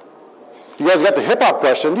 You guys got the hip-hop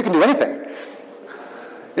question. You can do anything.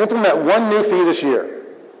 Implement one new fee this year.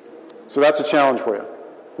 So that's a challenge for you.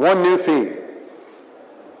 One new fee.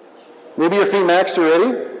 Maybe your fee maxed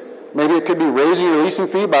already. Maybe it could be raising your leasing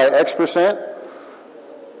fee by X%.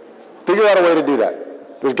 Figure out a way to do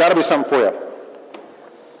that. There's got to be something for you.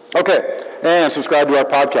 Okay, and subscribe to our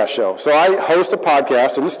podcast show. So I host a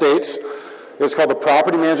podcast in the States. It's called the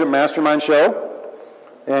Property Management Mastermind Show.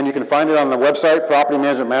 And you can find it on the website, Property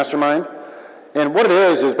Management Mastermind. And what it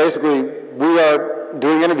is basically we are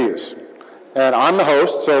doing interviews. And I'm the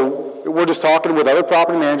host, so we're just talking with other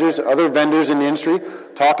property managers, other vendors in the industry,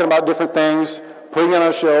 talking about different things, putting on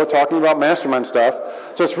a show, talking about mastermind stuff.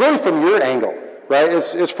 So it's really from your angle, right?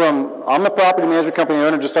 It's from, I'm the property management company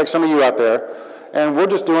owner, just like some of you out there, and we're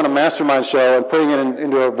just doing a mastermind show and putting it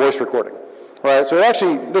into a voice recording, right? So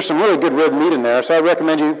actually, there's some really good red meat in there, so I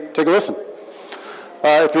recommend you take a listen.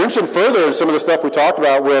 If you're interested further in some of the stuff we talked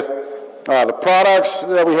about with the products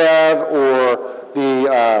that we have or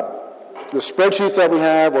the spreadsheets that we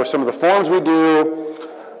have or some of the forms we do,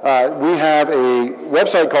 we have a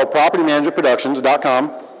website called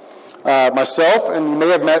propertymanagementproductions.com. Myself, and you may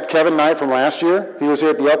have met Kevin Knight from last year. He was here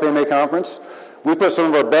at the LPMA conference. We put some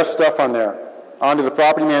of our best stuff on there, onto the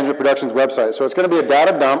Property Management Productions website. So it's going to be a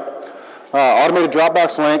data dump, automated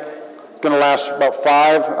Dropbox link. It's going to last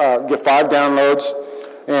about get 5 downloads.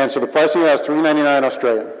 And so the pricing is $3.99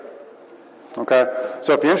 Australian. Okay,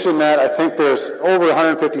 so if you're interested in that, I think there's over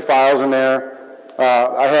 150 files in there.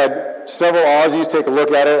 I had several Aussies take a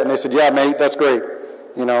look at it, and they said, yeah, mate, that's great.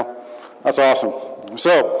 That's awesome.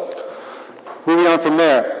 So, moving on from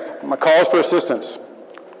there, my calls for assistance.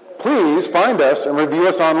 Please find us and review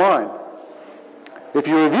us online. If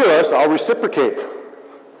you review us, I'll reciprocate.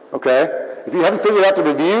 Okay? If you haven't figured out the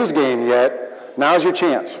reviews game yet, now's your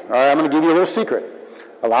chance. All right, I'm going to give you a little secret.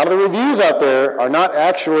 A lot of the reviews out there are not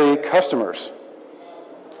actually customers.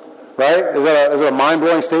 Right? Is that a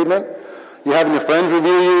mind-blowing statement? You're having your friends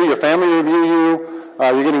review you, your family review you,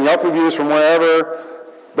 you're getting Yelp reviews from wherever.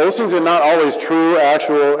 Those things are not always true,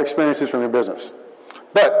 actual experiences from your business.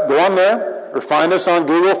 But go on there, or find us on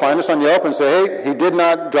Google, find us on Yelp, and say, hey, he did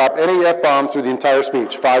not drop any F-bombs through the entire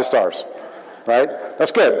speech, 5 stars. Right?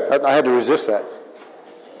 That's good. I had to resist that.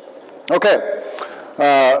 Okay.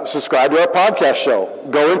 Subscribe to our podcast show.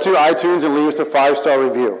 Go into iTunes and leave us a 5-star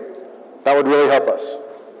review. That would really help us.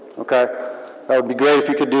 Okay? That would be great if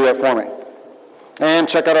you could do that for me. And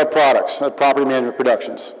check out our products at Property Management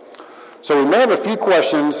Productions. So we may have a few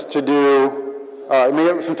questions to do. We may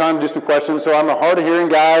have some time to do some questions. So I'm a hard of hearing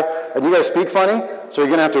guy, and you guys speak funny, so you're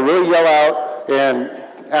going to have to really yell out and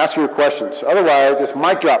ask your questions. Otherwise, it's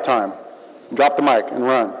mic drop time. Drop the mic and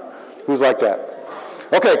run. Who's like that?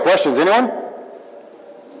 Okay, questions. Anyone?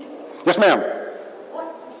 Yes, ma'am.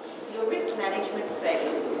 Your risk management fee,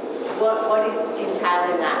 what is entailed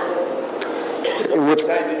in that? In which?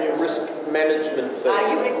 Your risk management fee.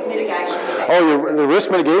 Your risk mitigation fee. Oh, the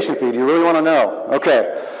risk mitigation fee. Do you really want to know?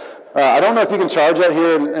 Okay. I don't know if you can charge that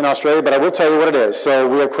here in Australia, but I will tell you what it is. So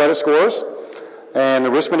we have credit scores, and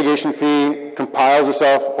the risk mitigation fee compiles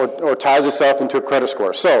itself or ties itself into a credit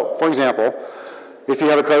score. So, for example, if you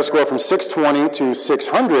have a credit score from 620 to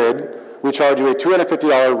 600, we charge you a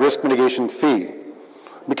 $250 risk mitigation fee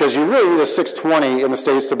because you really need a 620 in the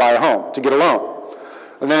States to buy a home, to get a loan.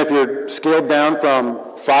 And then if you're scaled down from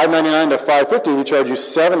 $599 to $550, we charge you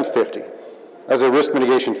 $750 as a risk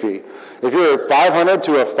mitigation fee. If you're a 500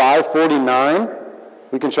 to a 549,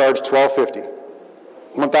 we can charge $1,250,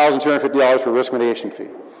 $1,250 for risk mitigation fee.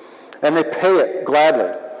 And they pay it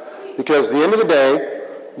gladly because at the end of the day,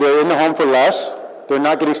 they're in the home for less, they're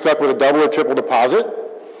not getting stuck with a double or triple deposit,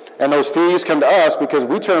 and those fees come to us because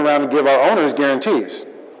we turn around and give our owners guarantees.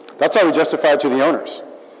 That's how we justify it to the owners,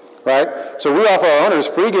 right? So we offer our owners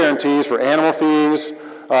free guarantees for animal fees,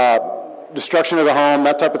 destruction of the home,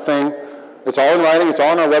 that type of thing. It's all in writing, it's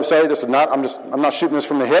all on our website. This is not, I'm not shooting this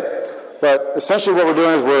from the hip, but essentially what we're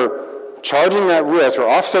doing is we're charging that risk or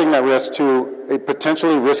offsetting that risk to a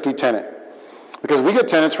potentially risky tenant. Because we get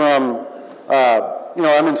tenants from,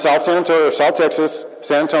 I'm in South Texas,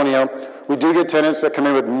 San Antonio. We do get tenants that come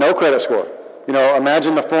in with no credit score.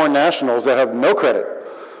 Imagine the foreign nationals that have no credit.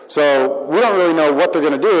 So we don't really know what they're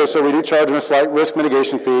going to do, so we do charge them a slight risk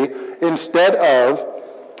mitigation fee instead of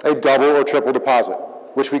a double or triple deposit,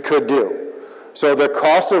 which we could do. So the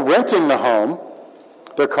cost of renting the home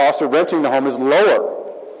is lower.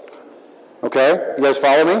 Okay, you guys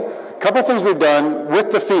follow me? A couple things we've done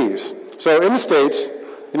with the fees. So in the States,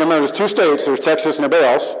 remember there's two states, there's Texas and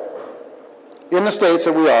everybody else. In the states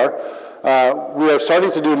that we are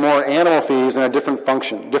starting to do more animal fees in a different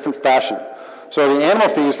fashion. So the animal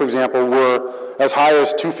fees, for example, were as high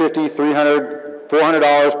as $250, $300,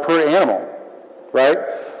 $400 per animal, right?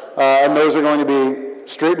 And those are going to be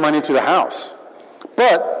straight money to the house.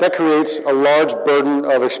 But that creates a large burden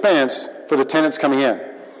of expense for the tenants coming in.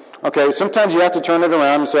 Okay, sometimes you have to turn it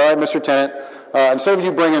around and say, all right, Mr. Tenant, instead of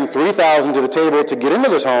you bringing $3,000 to the table to get into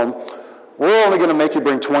this home, we're only going to make you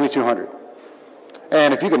bring $2,200.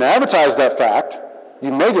 And if you can advertise that fact,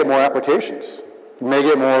 you may get more applications. You may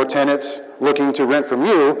get more tenants looking to rent from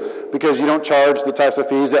you because you don't charge the types of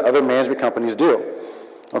fees that other management companies do.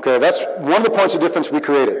 Okay, that's one of the points of difference we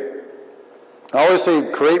created. I always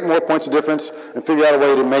say create more points of difference and figure out a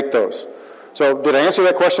way to make those. So did I answer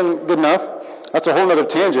that question good enough? That's a whole other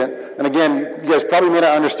tangent. And again, you guys probably may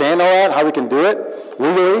not understand all that, how we can do it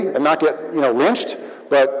legally and not get lynched,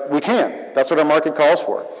 but we can. That's what our market calls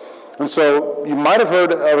for. And so you might have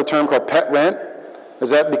heard of a term called pet rent. Is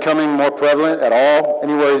that becoming more prevalent at all?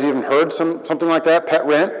 Anywhere has even heard something like that, pet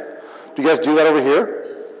rent? Do you guys do that over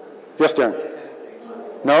here? Yes, Darren?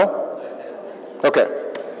 No?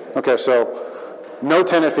 Okay, so no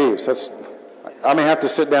tenant fees. I may have to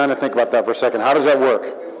sit down and think about that for a second. How does that work?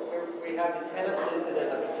 We have the tenant listed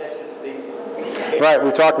as a protected species. Right,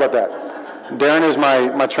 we talked about that. Darren is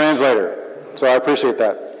my translator, so I appreciate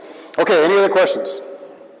that. Okay, any other questions?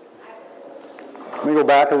 Let me go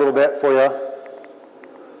back a little bit for you.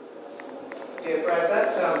 Yeah, Brad,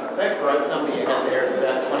 that growth number you had there is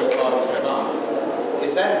about 25 per month.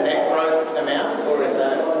 Is that a net growth amount, or is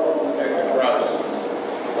that a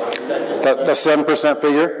gross? Is that just the 7%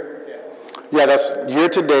 figure? Yeah, that's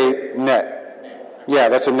year-to-date net. Yeah,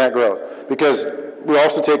 that's a net growth. Because we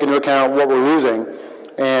also take into account what we're losing.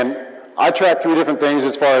 And I track 3 different things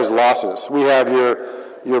as far as losses. We have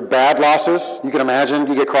your bad losses. You can imagine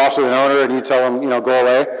you get cross with an owner and you tell them, go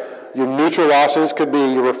away. Your neutral losses could be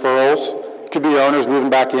your referrals. Could be your owners moving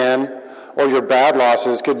back in, or your bad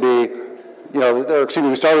losses could be,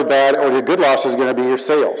 we start with bad, or your good losses is going to be your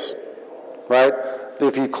sales, right?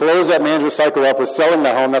 If you close that management cycle up with selling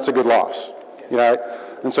that home, that's a good loss, right?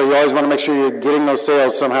 And so you always want to make sure you're getting those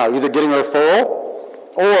sales somehow, either getting a referral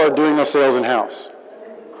or doing those sales in-house,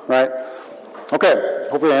 right? Okay,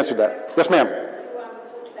 hopefully I answered that. Yes, ma'am.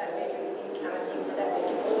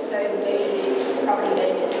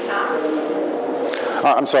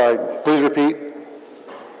 I'm sorry, please repeat.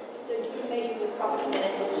 So do you measure your property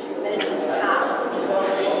manager's tasks as well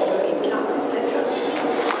as your income,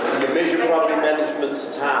 etc.? You measure property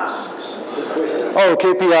management's tasks. Oh,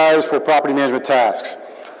 KPIs for property management tasks.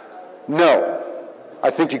 No, I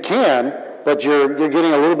think you can, but you're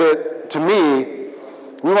getting a little bit, to me,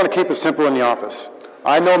 we want to keep it simple in the office.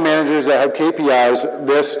 I know managers that have KPIs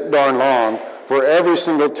this darn long for every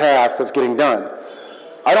single task that's getting done.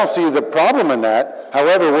 I don't see the problem in that.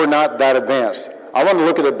 However, we're not that advanced. I want to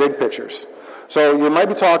look at the big pictures. So you might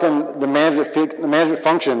be talking the management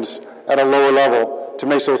functions at a lower level to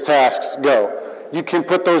make those tasks go. You can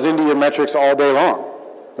put those into your metrics all day long.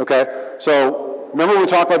 Okay? So remember we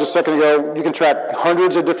talked about just a second ago, you can track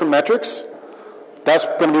hundreds of different metrics. That's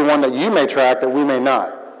going to be one that you may track that we may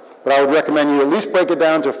not. But I would recommend you at least break it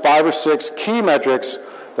down to 5 or 6 key metrics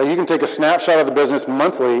that you can take a snapshot of the business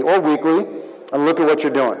monthly or weekly and look at what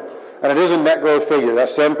you're doing. And it is a net growth figure. That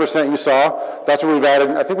 7% you saw, that's what we've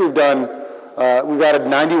added. I think we've added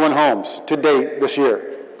 91 homes to date this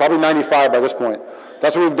year, probably 95 by this point.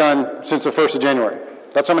 That's what we've done since the 1st of January.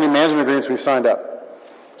 That's how many management agreements we've signed up.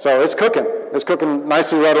 So it's cooking. It's cooking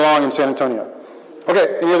nicely right along in San Antonio.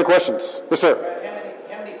 Okay, any other questions? Yes, sir.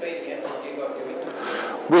 How many BDMs have you got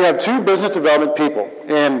doing? We have 2 business development people,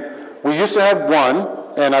 and we used to have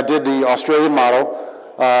 1, and I did the Australian model.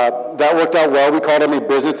 That worked out well. We called him a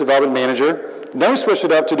business development manager. Then we switched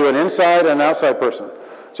it up to do an inside and an outside person.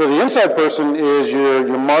 So the inside person is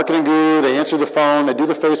your marketing guru. They answer the phone. They do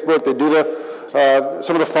the Facebook. They do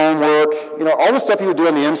some of the phone work. You know, all the stuff you would do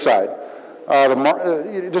on the inside.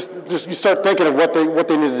 You start thinking of what they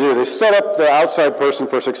need to do. They set up the outside person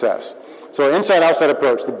for success. So inside-outside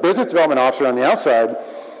approach. The business development officer on the outside,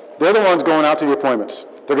 they're the ones going out to the appointments.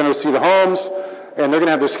 They're going to see the homes, and they're going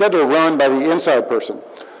to have their schedule run by the inside person.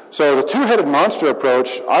 So the 2-headed monster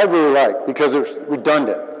approach I really like because it's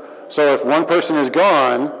redundant. So if one person is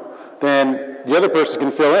gone, then the other person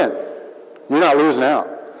can fill in. You're not losing out.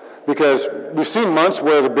 Because we've seen months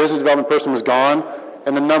where the business development person was gone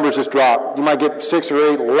and the numbers just drop. You might get 6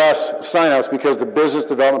 or 8 less signups because the business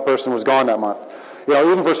development person was gone that month. You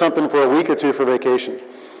know, even for something for a week or 2 for vacation.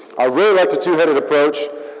 I really like the 2-headed approach,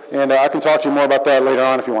 and I can talk to you more about that later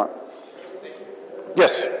on if you want.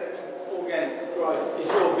 Yes? Organic growth. Is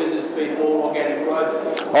your business been all organic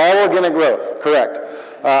growth? All organic growth, correct.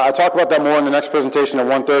 I talk about that more in the next presentation at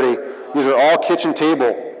 1:30. These are all kitchen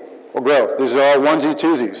table growth. These are all onesie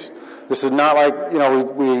twosies. This is not like, you know,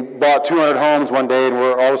 we bought 200 homes one day and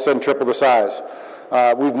we're all of a sudden triple the size.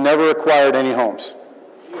 We've never acquired any homes.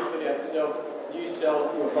 Do you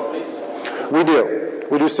sell your properties? We do.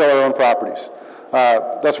 We do sell our own properties.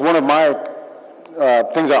 That's one of my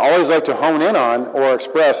things I always like to hone in on or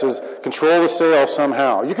express is control the sale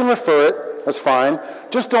somehow. You can refer it, that's fine.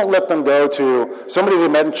 Just don't let them go to somebody they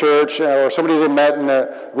met in church or somebody they met in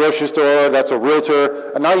a grocery store that's a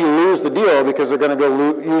realtor, and now you lose the deal because they're going to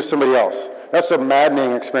go use somebody else. That's a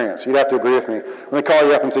maddening experience. You'd have to agree with me. When they call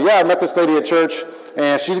you up and say, yeah, I met this lady at church,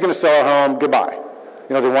 and she's going to sell her home, goodbye.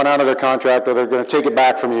 You know, they want out of their contract or they're going to take it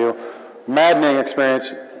back from you. Maddening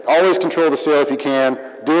experience. Always control the sale if you can.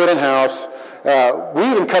 Do it in-house. We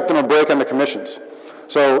even cut them a break on the commissions.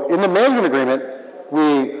 So in the management agreement,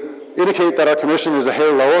 we indicate that our commission is a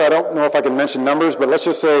hair lower. I don't know if I can mention numbers, but let's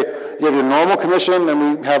just say you have your normal commission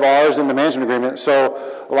and we have ours in the management agreement.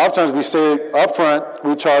 So a lot of times we say up front,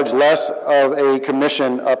 we charge less of a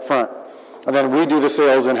commission up front. And then we do the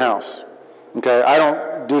sales in-house. Okay, I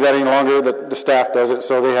don't do that any longer. The staff does it,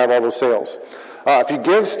 so they have all those sales. If you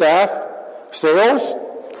give staff sales,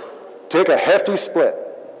 take a hefty split.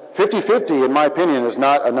 50-50, in my opinion, is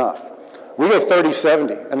not enough. We go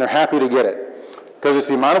 30-70, and they're happy to get it. Because it's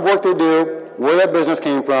the amount of work they do, where that business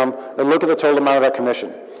came from, and look at the total amount of that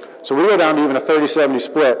commission. So we go down to even a 30-70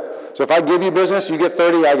 split. So if I give you business, you get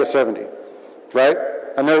 30, I get 70. Right?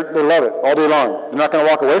 And they love it all day long. They're not going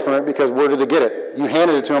to walk away from it because where did they get it? You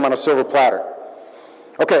handed it to them on a silver platter.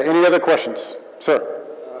 Okay, any other questions? Sir?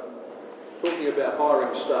 Talking about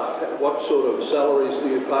hiring staff, what sort of salaries do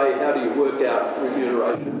you pay? How do you work out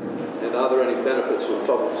remuneration? And are there any benefits on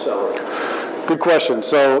top of the salary? Good question.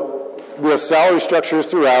 So we have salary structures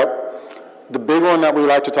throughout. The big one that we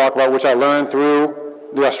like to talk about, which I learned through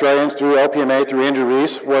the Australians, through LPMA, through Andrew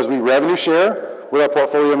Reese, was we revenue share with our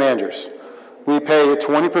portfolio managers. We pay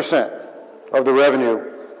 20% of the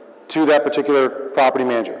revenue to that particular property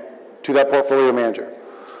manager, to that portfolio manager.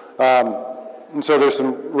 And so there's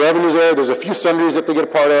some revenues there. There's a few sundries that they get a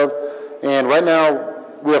part of. And right now,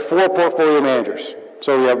 we have 4 portfolio managers.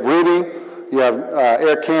 So you have Ruby, you have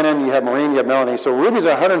Eric Cannon, you have Maureen, you have Melanie. So Ruby's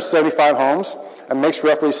at 175 homes and makes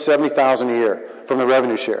roughly $70,000 a year from the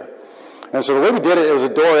revenue share. And so the way we did it, it was a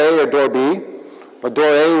door A or door B. But door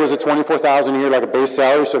A was a $24,000 a year, like a base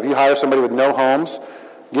salary. So if you hire somebody with no homes,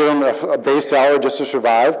 give them a base salary just to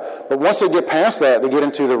survive. But once they get past that, they get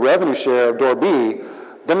into the revenue share of door B,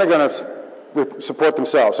 then they're going to support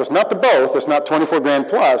themselves. So it's not the both. It's not 24 grand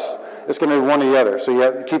plus. It's going to be one or the other. So you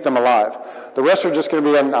have to keep them alive. The rest are just going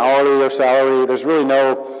to be an hourly or salary. There's really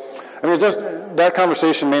no, I mean, just that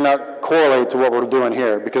conversation may not correlate to what we're doing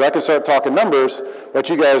here because I can start talking numbers, but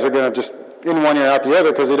you guys are going to just in one ear out the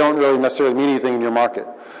other because they don't really necessarily mean anything in your market.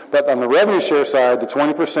 But on the revenue share side, the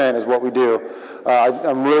 20% is what we do.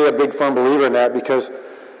 I'm really a big firm believer in that because,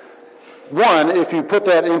 one, if you put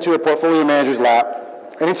that into a portfolio manager's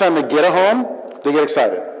lap, anytime they get a home, they get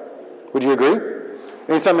excited. Would you agree?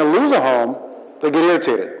 Anytime they lose a home, they get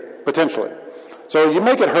irritated, potentially. So you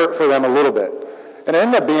make it hurt for them a little bit. And it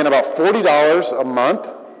ended up being about $40 a month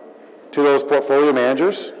to those portfolio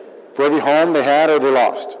managers for every home they had or they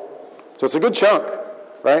lost. So it's a good chunk,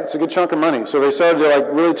 right? It's a good chunk of money. So they started to like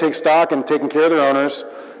really take stock and taking care of their owners,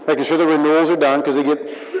 making sure the renewals are done because they get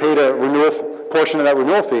paid a renewal portion of that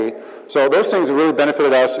renewal fee. So those things have really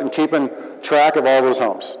benefited us in keeping track of all those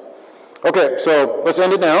homes. Okay, so let's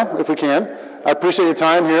end it now if we can. I appreciate your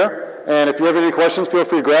time here. And if you have any questions, feel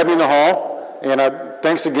free to grab me in the hall. And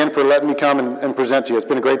thanks again for letting me come and present to you. It's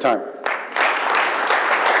been a great time.